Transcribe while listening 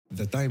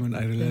the time when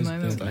I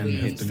realized that I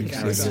have to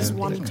leave. This is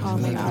one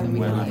time I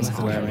realized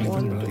I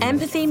want.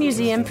 Empathy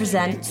Museum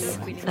presents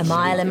A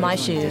Mile in My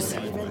Shoes.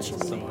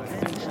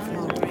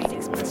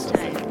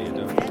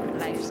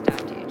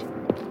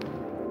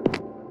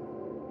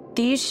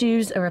 These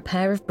shoes are a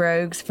pair of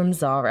brogues from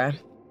Zara.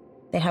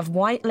 They have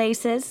white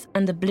laces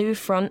and the blue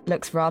front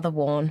looks rather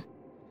worn.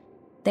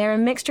 They're a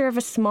mixture of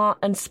a smart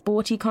and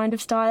sporty kind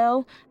of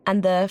style,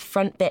 and the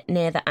front bit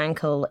near the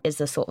ankle is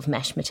a sort of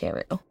mesh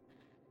material.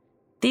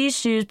 These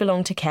shoes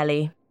belong to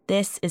Kelly.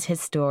 This is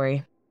his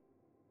story.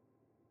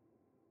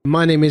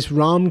 My name is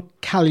Ram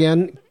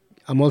Kalyan.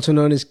 I'm also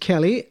known as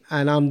Kelly,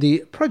 and I'm the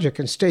project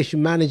and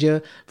station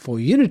manager for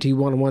Unity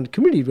 101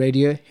 Community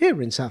Radio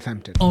here in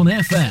Southampton. On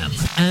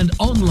FM and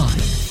online.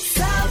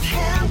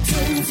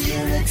 Southampton's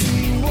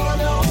Unity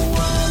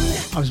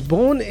 101. I was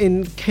born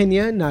in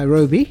Kenya,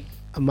 Nairobi.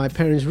 My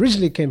parents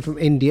originally came from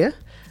India.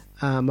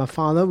 My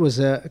father was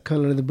a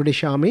colonel in the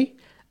British Army,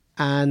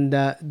 and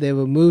they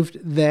were moved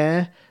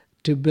there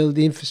to build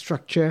the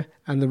infrastructure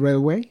and the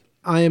railway.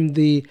 I am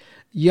the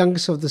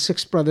youngest of the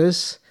 6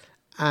 brothers,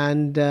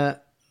 and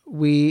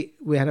we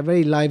had a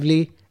very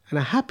lively and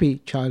a happy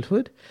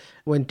childhood.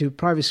 Went to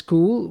private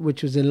school,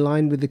 which was in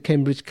line with the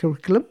Cambridge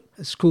curriculum.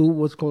 The school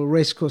was called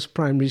Racecourse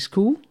Primary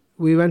School.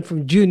 We went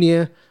from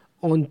junior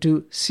on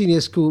to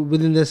senior school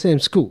within the same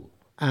school.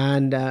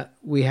 And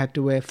we had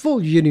to wear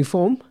full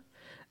uniform.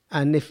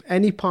 And if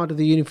any part of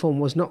the uniform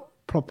was not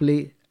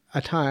properly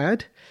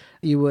attired,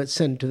 you were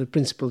sent to the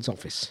principal's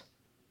office.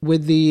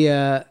 With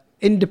the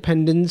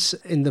independence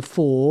in the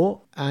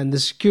fore and the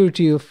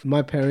security of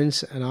my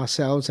parents and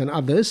ourselves and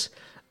others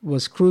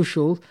was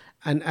crucial.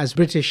 And as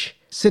British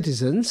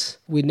citizens,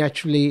 we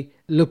naturally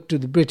looked to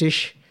the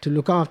British to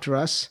look after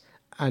us,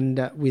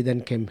 and we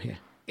then came here.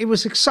 It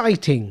was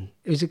exciting.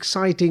 It was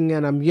exciting,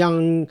 and I'm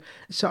young.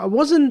 So I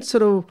wasn't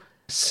sort of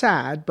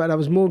sad, but I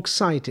was more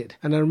excited.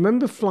 And I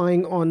remember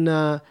flying on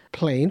a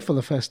plane for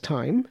the first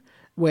time,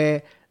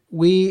 where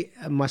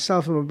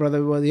myself and my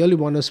brother, were the only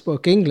one who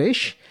spoke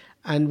English,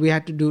 and we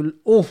had to do an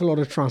awful lot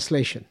of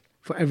translation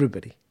for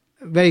everybody.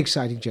 A very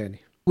exciting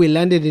journey. We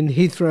landed in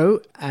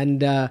Heathrow,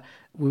 and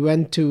we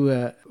went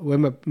to where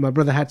my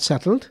brother had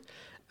settled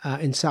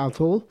in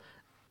Southall,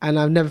 and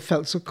I've never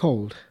felt so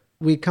cold.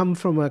 We come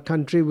from a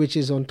country which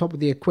is on top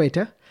of the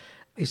equator.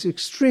 It's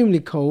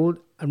extremely cold.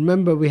 I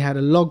remember we had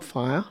a log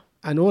fire,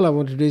 and all I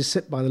wanted to do is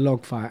sit by the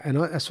log fire, and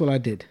that's what I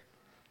did.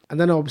 And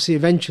then obviously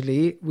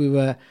eventually we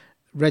were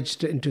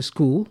registered into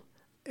school.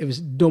 It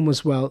was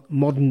Dormerswell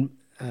Modern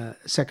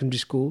Secondary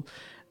School.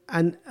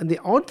 And the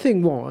odd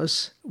thing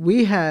was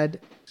we had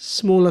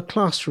smaller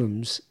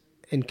classrooms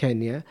in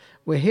Kenya,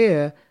 where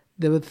here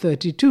there were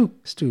 32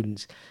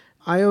 students.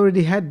 I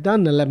already had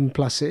done 11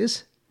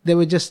 pluses. They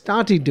were just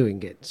starting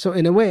doing it. So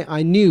in a way,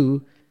 I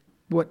knew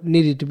what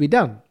needed to be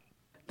done.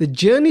 The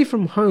journey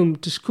from home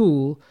to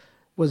school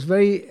was a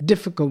very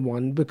difficult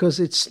one because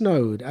it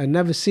snowed. I'd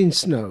never seen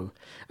snow.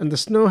 And the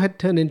snow had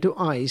turned into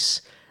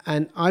ice,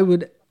 and I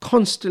would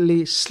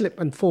constantly slip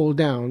and fall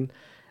down,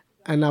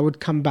 and I would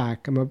come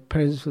back. And my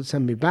parents would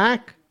send me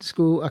back to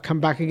school. I'd come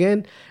back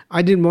again.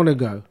 I didn't want to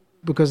go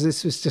because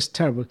this was just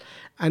terrible.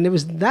 And it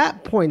was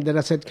that point that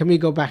I said, can we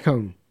go back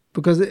home?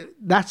 Because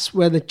that's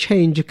where the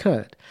change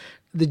occurred.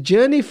 The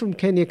journey from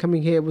Kenya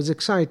coming here was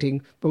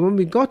exciting, but when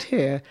we got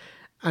here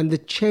and the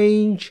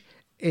change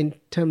in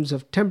terms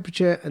of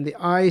temperature and the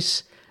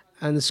ice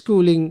and the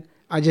schooling,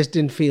 I just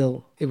didn't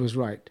feel it was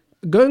right.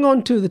 Going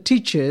on to the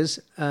teachers,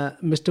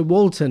 Mr.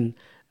 Walton,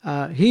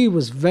 he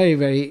was very,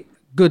 very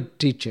good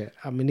teacher.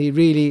 I mean, he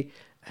really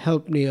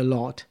helped me a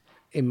lot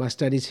in my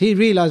studies. He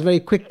realized very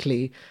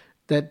quickly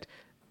that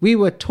we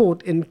were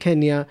taught in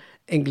Kenya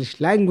English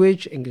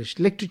language, English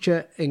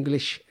literature,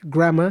 English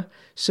grammar.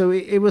 So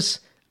it was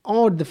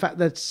odd, the fact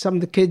that some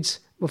of the kids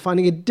were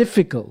finding it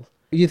difficult.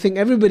 You think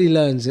everybody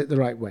learns it the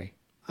right way.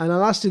 And I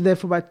lasted there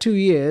for about 2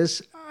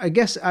 years. I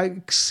guess I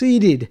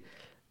exceeded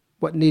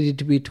what needed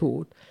to be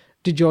taught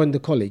to join the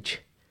college.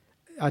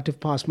 I had to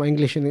pass my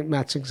English and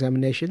maths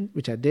examination,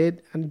 which I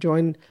did, and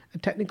join a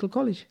technical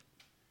college.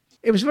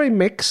 It was very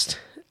mixed,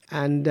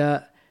 and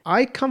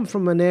I come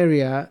from an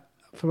area,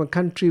 from a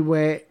country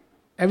where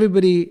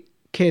everybody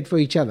cared for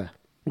each other.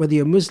 Whether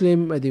you're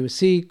Muslim, whether you're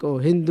Sikh or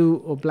Hindu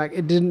or black,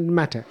 it didn't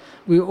matter.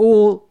 We were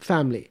all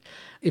family.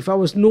 If I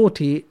was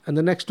naughty and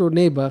the next door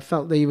neighbour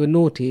felt that you were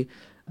naughty,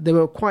 they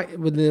were quite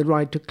within the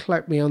right to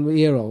clap me on the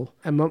ear roll,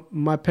 and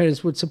my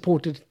parents would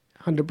support it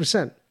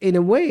 100%. In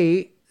a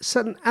way,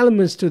 certain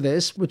elements to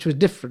this which was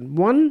different.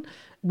 One,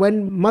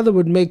 when mother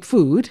would make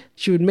food,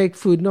 she would make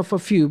food not for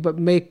few, but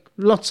make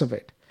lots of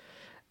it.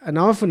 And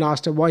I often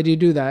asked her, why do you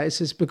do that? It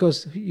says,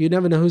 because you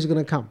never know who's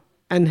going to come.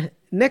 And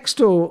next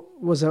door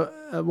was a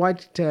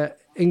white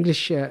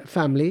English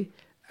family,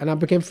 and I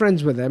became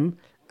friends with them.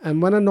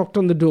 And when I knocked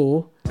on the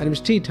door, and it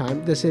was tea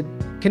time, they said,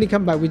 can you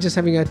come back? We're just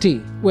having our tea.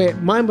 Where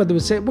my mother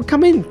would say, well,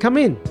 come in, come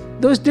in.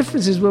 Those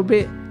differences were a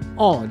bit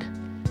odd.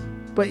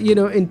 But, you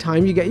know, in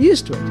time you get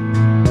used to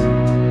it.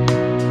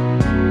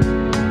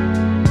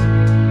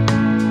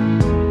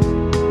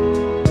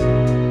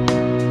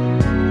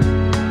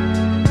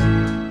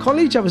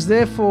 college, I was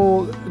there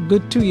for a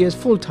good 2 years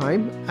full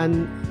time,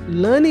 and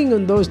learning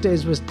in those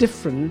days was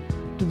different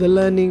to the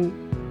learning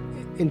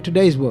in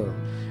today's world,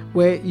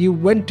 where you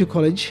went to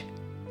college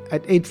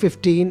at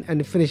 8:15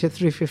 and finished at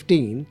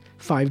 3:15,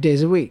 5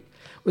 days a week,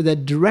 with a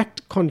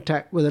direct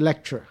contact with a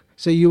lecturer.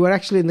 So you were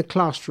actually in the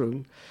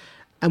classroom.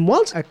 And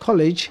whilst at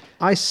college,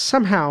 I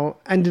somehow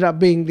ended up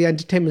being the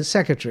entertainment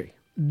secretary.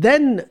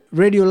 Then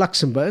Radio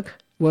Luxembourg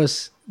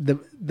was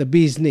the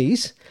bee's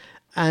knees,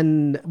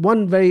 and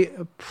one very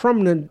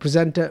prominent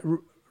presenter,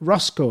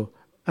 Roscoe.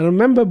 I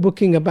remember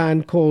booking a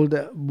band called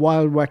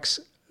Wild Wax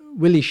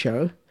Willie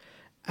Show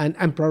and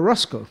Emperor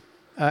Roscoe.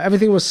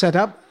 Everything was set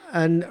up,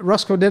 and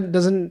Roscoe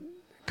doesn't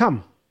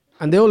come.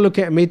 And they all look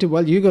at me to,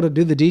 well, you got to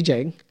do the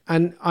DJing.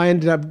 And I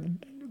ended up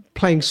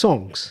playing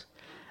songs.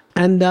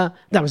 And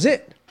that was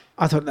it.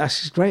 I thought,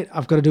 that's great.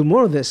 I've got to do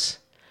more of this.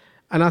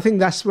 And I think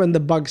that's when the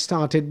bug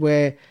started,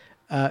 where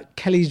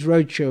Kelly's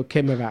Roadshow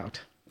came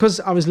about. Because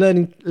I was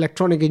learning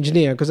electronic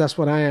engineer, because that's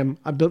what I am.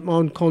 I built my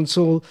own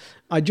console.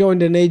 I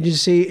joined an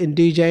agency in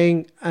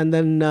DJing. And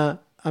then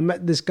I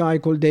met this guy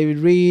called David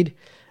Reed,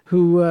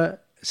 who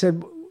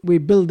said, we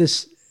build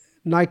this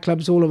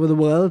nightclubs all over the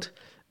world,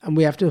 and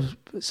we have to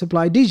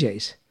supply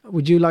DJs.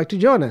 Would you like to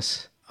join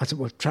us? I said,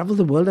 well, travel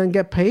the world and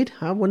get paid?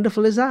 How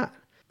wonderful is that?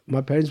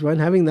 My parents weren't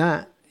having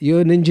that.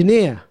 You're an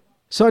engineer.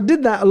 So I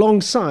did that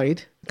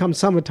alongside. Come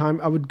summertime,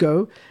 I would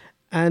go.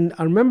 And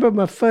I remember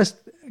my first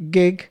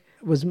gig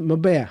was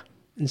Marbella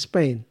in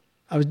Spain.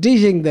 I was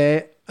DJing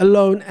there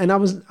alone, and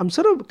I'm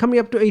sort of coming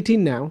up to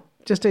 18 now,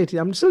 just 18.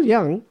 I'm still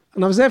young.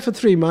 And I was there for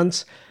 3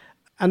 months.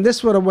 And this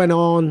is what I went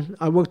on.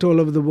 I worked all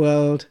over the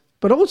world.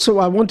 But also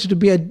I wanted to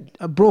be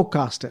a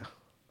broadcaster.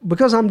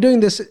 Because I'm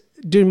doing this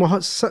during my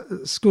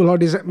school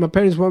holidays, my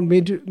parents want me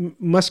to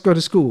must go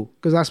to school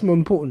because that's more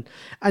important.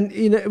 And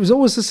it was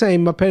always the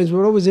same. My parents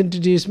would always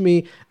introduce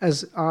me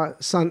as our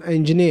son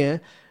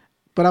engineer,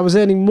 but I was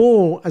earning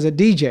more as a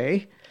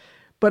DJ.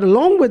 But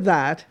along with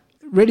that,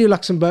 Radio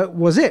Luxembourg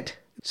was it.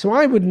 So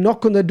I would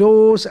knock on the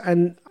doors,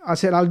 and I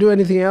said, I'll do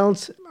anything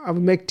else. I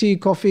would make tea,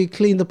 coffee,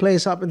 clean the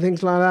place up and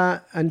things like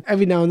that. And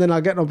every now and then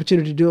I'll get an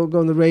opportunity to go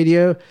on the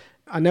radio.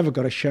 I never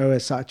got a show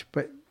as such,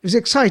 but it was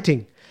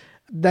exciting.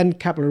 Then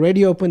Capital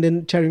Radio opened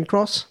in Charing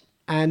Cross,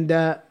 and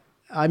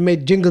I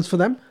made jingles for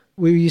them.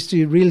 We used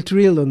to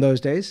reel-to-reel in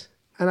those days.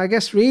 And I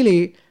guess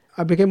really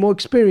I became more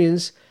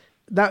experienced.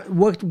 That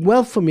worked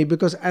well for me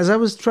because as I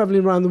was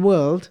traveling around the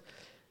world,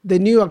 they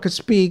knew I could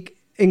speak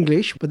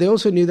English, but they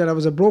also knew that I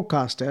was a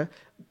broadcaster.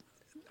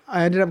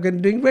 I ended up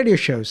doing radio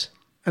shows,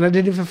 and I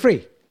did it for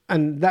free.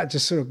 And that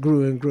just sort of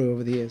grew and grew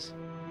over the years.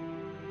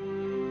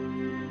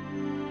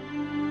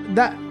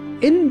 That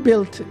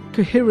inbuilt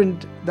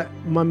coherent that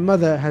my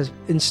mother has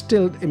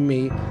instilled in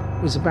me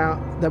was about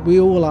that we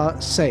all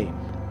are same.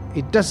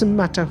 It doesn't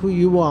matter who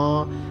you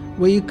are,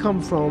 where you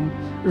come from,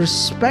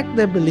 respect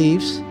their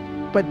beliefs,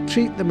 but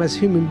treat them as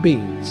human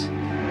beings.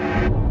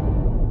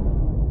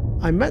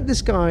 I met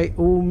this guy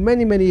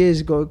many, many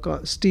years ago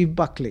called Steve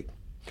Buckley.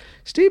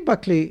 Steve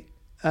Buckley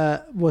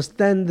was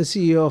then the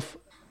CEO of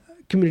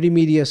Community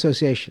Media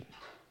Association.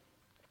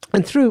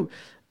 And through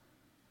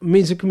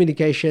means of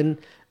communication,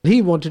 he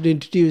wanted to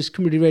introduce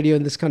community radio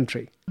in this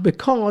country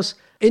because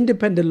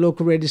independent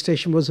local radio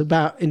station was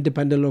about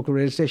independent local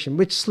radio station,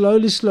 which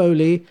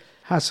slowly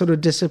has sort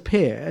of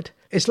disappeared.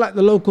 It's like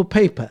the local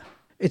paper.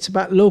 It's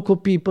about local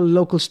people,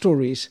 local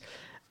stories.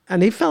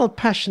 And he felt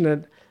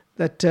passionate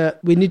that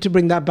we need to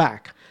bring that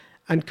back.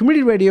 And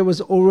community radio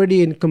was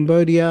already in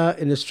Cambodia,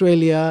 in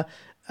Australia,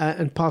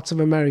 and parts of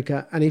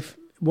America. And he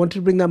wanted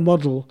to bring that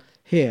model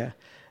here.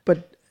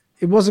 But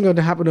it wasn't going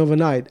to happen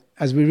overnight,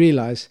 as we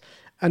realized.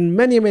 And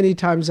many, many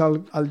times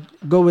I'll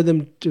go with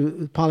them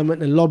to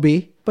Parliament and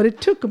lobby. But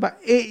it took about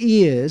 8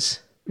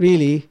 years,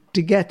 really,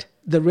 to get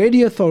the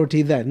radio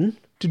authority then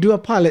to do a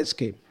pilot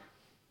scheme.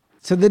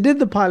 So they did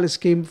the pilot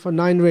scheme for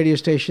 9 radio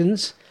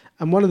stations.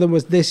 And one of them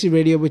was Desi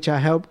Radio, which I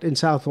helped in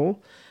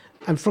Southall.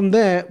 And from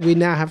there, we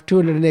now have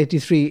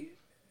 283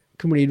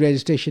 community radio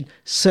stations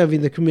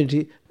serving the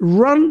community,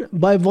 run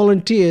by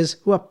volunteers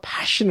who are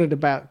passionate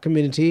about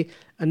community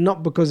and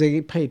not because they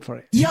get paid for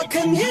it. Your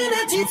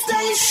community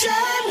station,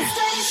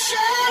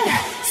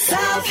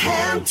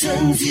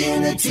 Southampton's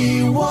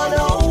Unity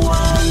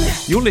 101.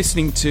 You're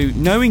listening to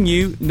Knowing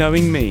You,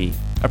 Knowing Me,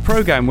 a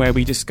programme where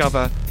we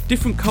discover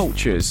different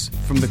cultures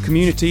from the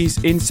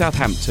communities in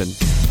Southampton.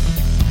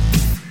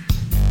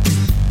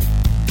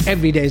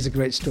 Every day is a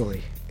great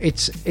story.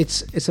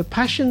 It's a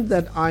passion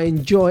that I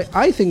enjoy.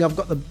 I think I've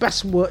got the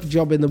best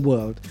job in the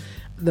world.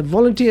 The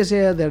volunteers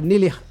here, there are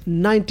nearly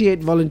 98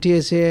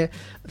 volunteers here.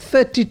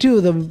 32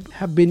 of them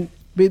have been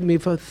with me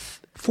for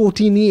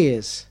 14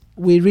 years.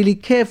 We really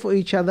care for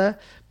each other,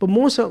 but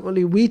more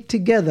certainly we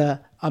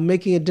together are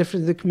making a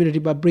difference in the community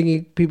by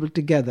bringing people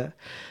together.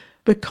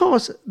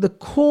 Because the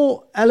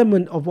core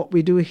element of what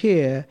we do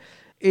here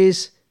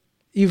is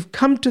you've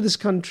come to this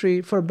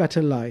country for a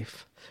better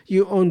life.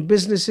 You own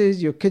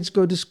businesses, your kids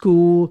go to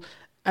school,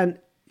 and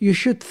you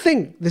should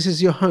think this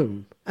is your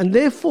home. And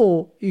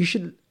therefore, you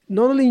should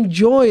not only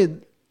enjoy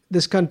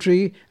this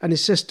country and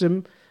its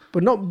system,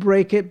 but not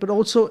break it, but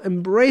also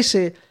embrace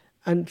it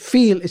and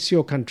feel it's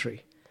your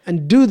country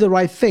and do the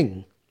right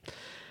thing.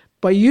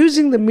 By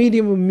using the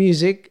medium of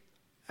music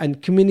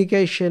and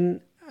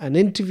communication and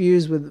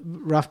interviews with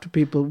Rafter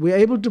people, we're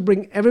able to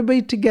bring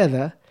everybody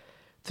together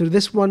through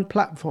this one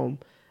platform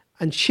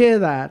and share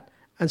that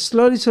and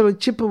slowly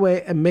chip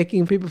away and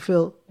making people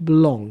feel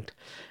belonged.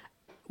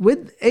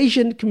 With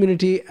Asian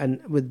community and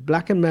with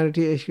Black and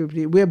minority Asian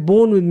community, we are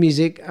born with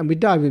music and we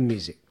die with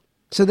music.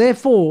 So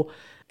therefore,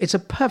 it's a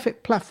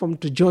perfect platform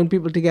to join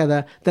people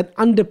together that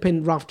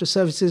underpin Rafter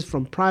services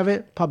from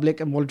private, public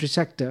and voluntary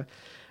sector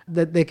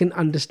that they can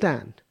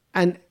understand.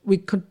 And we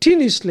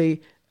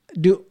continuously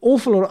do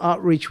awful lot of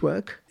outreach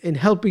work in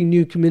helping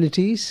new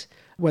communities.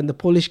 When the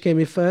Polish came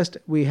in first,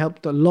 we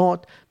helped a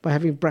lot by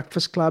having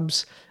breakfast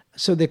clubs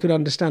so they could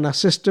understand our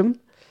system.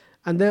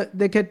 And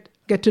they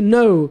get to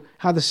know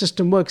how the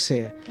system works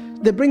here.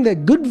 They bring their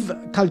good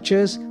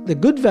cultures, their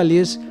good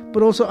values,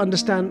 but also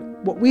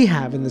understand what we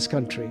have in this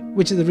country,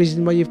 which is the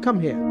reason why you've come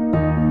here.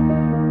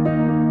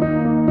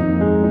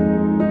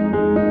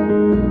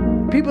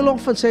 People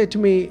often say to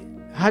me,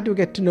 how do we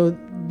get to know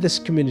this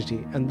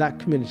community and that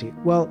community?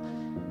 Well,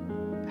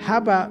 how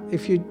about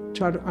if you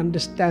try to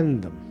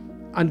understand them,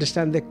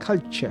 understand their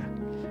culture,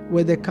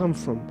 where they come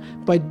from.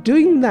 By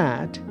doing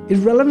that,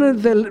 irrelevant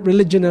of their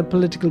religion and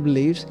political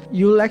beliefs,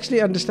 you'll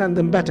actually understand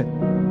them better.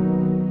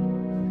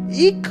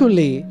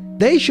 Equally,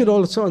 they should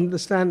also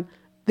understand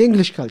the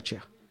English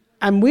culture.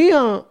 And we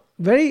are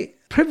very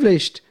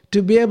privileged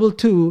to be able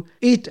to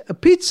eat a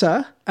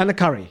pizza and a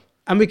curry,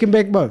 and we can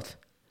make both.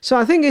 So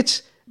I think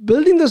it's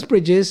building those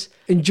bridges,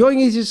 enjoying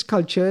each other's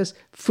cultures,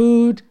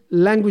 food,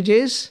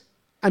 languages,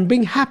 and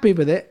being happy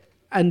with it,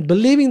 and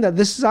believing that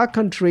this is our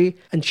country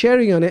and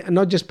sharing on it and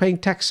not just paying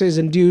taxes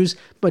and dues,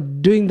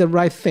 but doing the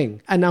right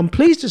thing. And I'm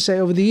pleased to say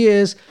over the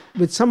years,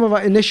 with some of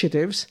our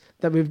initiatives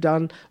that we've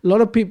done, a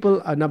lot of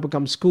people are now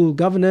become school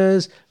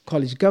governors,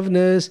 college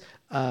governors,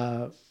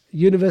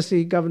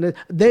 university governors.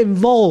 They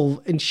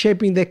involve in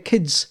shaping their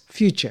kids'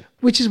 future,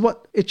 which is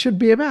what it should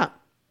be about.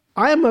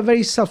 I am a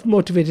very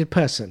self-motivated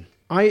person.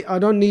 I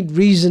don't need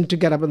reason to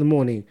get up in the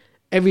morning.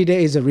 Every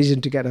day is a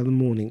reason to get up in the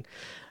morning.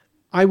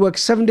 I work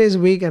 7 days a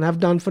week and have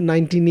done for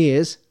 19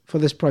 years for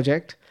this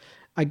project.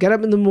 I get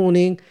up in the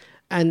morning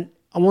and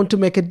I want to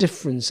make a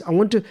difference. I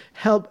want to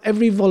help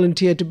every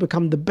volunteer to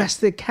become the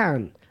best they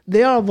can.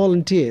 They are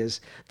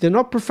volunteers. They're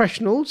not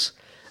professionals,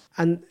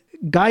 and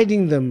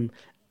guiding them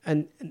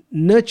and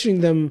nurturing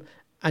them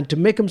and to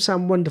make them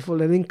sound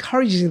wonderful and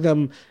encouraging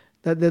them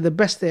that they're the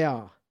best they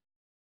are.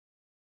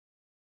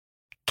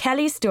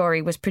 Kelly's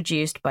story was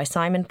produced by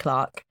Simon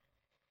Clark.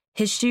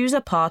 His shoes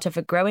are part of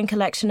a growing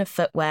collection of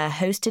footwear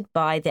hosted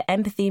by the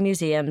Empathy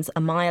Museum's A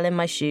Mile in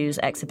My Shoes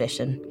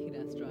exhibition.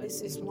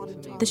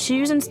 The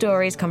shoes and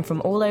stories come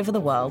from all over the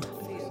world.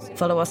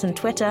 Follow us on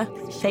Twitter,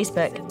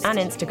 Facebook and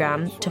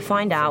Instagram to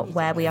find out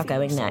where we are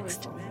going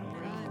next.